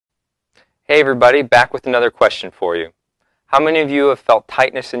Hey everybody, back with another question for you. How many of you have felt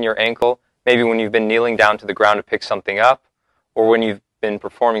tightness in your ankle, maybe when you've been kneeling down to the ground to pick something up, or when you've been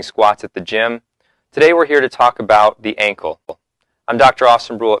performing squats at the gym? Today we're here to talk about the ankle. I'm Dr.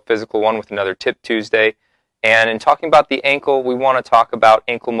 Bruhl at Physical One with another Tip Tuesday, and in talking about the ankle, we want to talk about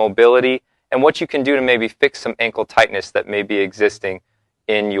ankle mobility and what you can do to maybe fix some ankle tightness that may be existing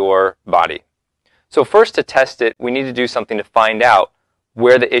in your body. So first, to test it, we need to do something to find out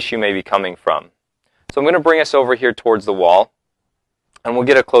where the issue may be coming from. So I'm going to bring us over here towards the wall, and we'll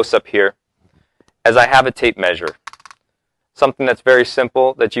get a close-up here as I have a tape measure. Something that's very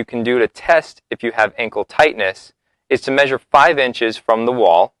simple that you can do to test if you have ankle tightness is to measure 5 inches from the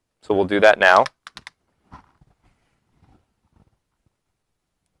wall. So we'll do that now.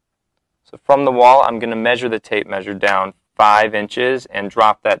 So from the wall, I'm going to measure the tape measure down 5 inches and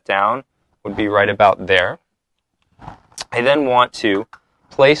drop that down. Would be right about there. I then want to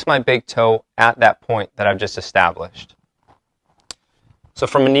place my big toe at that point that I've just established. So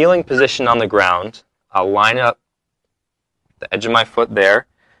from a kneeling position on the ground, I'll line up the edge of my foot there.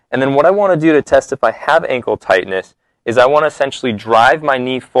 And then what I want to do to test if I have ankle tightness is I want to essentially drive my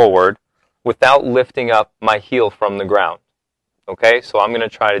knee forward without lifting up my heel from the ground. Okay, so I'm going to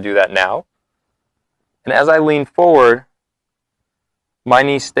try to do that now. And as I lean forward, my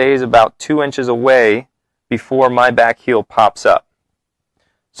knee stays about 2 inches away before my back heel pops up.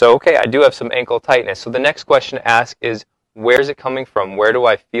 So, okay, I do have some ankle tightness. So the next question to ask is, where is it coming from? Where do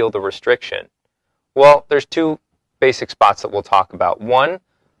I feel the restriction? Well, there's 2 basic spots that we'll talk about. One,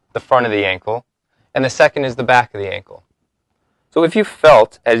 the front of the ankle, and the second is the back of the ankle. So if you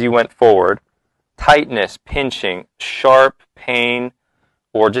felt, as you went forward, tightness, pinching, sharp pain,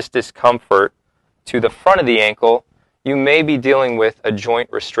 or just discomfort to the front of the ankle, you may be dealing with a joint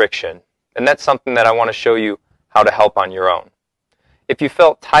restriction. And that's something that I want to show you how to help on your own. If you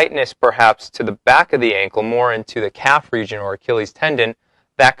felt tightness perhaps to the back of the ankle, more into the calf region or Achilles tendon,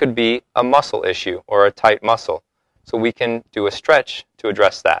 that could be a muscle issue or a tight muscle. So we can do a stretch to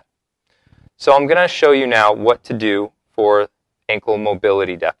address that. So I'm going to show you now what to do for ankle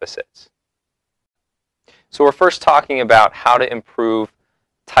mobility deficits. So we're first talking about how to improve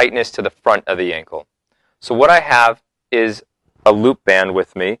tightness to the front of the ankle. So what I have is a loop band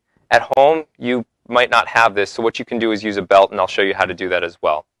with me. At home, you might not have this, so what you can do is use a belt, and I'll show you how to do that as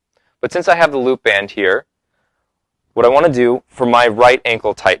well. But since I have the loop band here, what I want to do for my right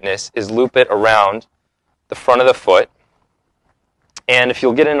ankle tightness is loop it around the front of the foot. And if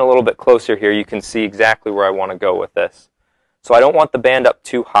you'll get in a little bit closer here, you can see exactly where I want to go with this. So I don't want the band up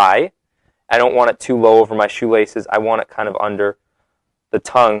too high. I don't want it too low over my shoelaces. I want it kind of under the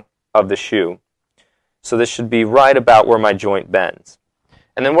tongue of the shoe. So this should be right about where my joint bends.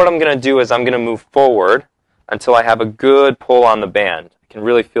 And then what I'm going to do is I'm going to move forward until I have a good pull on the band. I can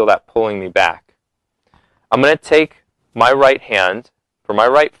really feel that pulling me back. I'm going to take my right hand for my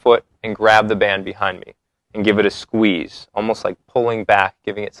right foot and grab the band behind me and give it a squeeze, almost like pulling back,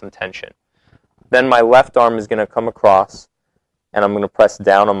 giving it some tension. Then my left arm is going to come across and I'm going to press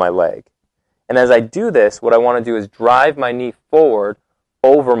down on my leg. And as I do this, what I want to do is drive my knee forward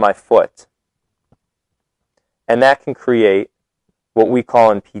over my foot. And that can create what we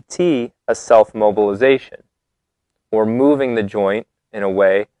call in PT a self-mobilization, or moving the joint in a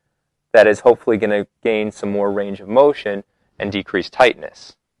way that is hopefully going to gain some more range of motion and decrease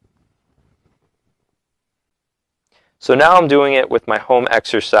tightness. So now I'm doing it with my home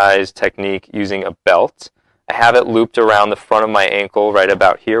exercise technique using a belt. I have it looped around the front of my ankle right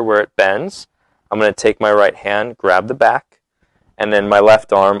about here where it bends. I'm going to take my right hand, grab the back, and then my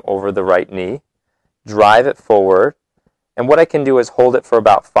left arm over the right knee, drive it forward. And what I can do is hold it for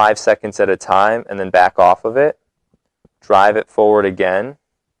about 5 seconds at a time and then back off of it. Drive it forward again.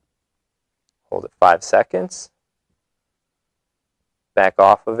 Hold it 5 seconds. Back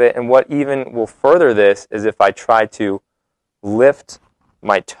off of it. And what even will further this is if I try to lift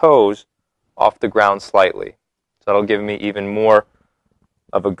my toes off the ground slightly. So that'll give me even more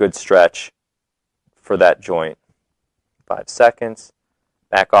of a good stretch for that joint. 5 seconds.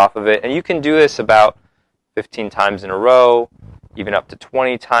 Back off of it. And you can do this about 15 times in a row, even up to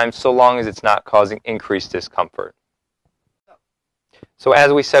 20 times, so long as it's not causing increased discomfort. So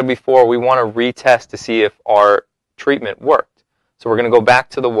as we said before, we want to retest to see if our treatment worked. So we're going to go back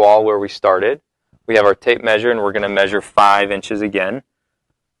to the wall where we started. We have our tape measure, and we're going to measure 5 inches again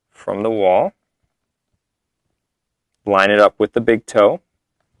from the wall. Line it up with the big toe.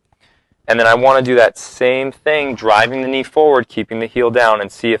 And then I want to do that same thing, driving the knee forward, keeping the heel down,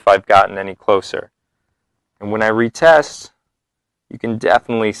 and see if I've gotten any closer. And when I retest, you can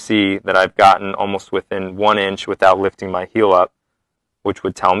definitely see that I've gotten almost within 1 inch without lifting my heel up, which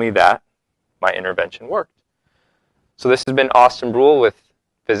would tell me that my intervention worked. So this has been Austin Bruhl with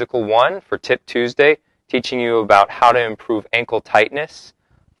Physical 1 for Tip Tuesday, teaching you about how to improve ankle tightness.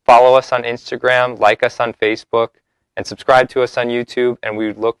 Follow us on Instagram, like us on Facebook, and subscribe to us on YouTube, and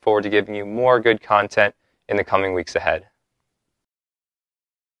we look forward to giving you more good content in the coming weeks ahead.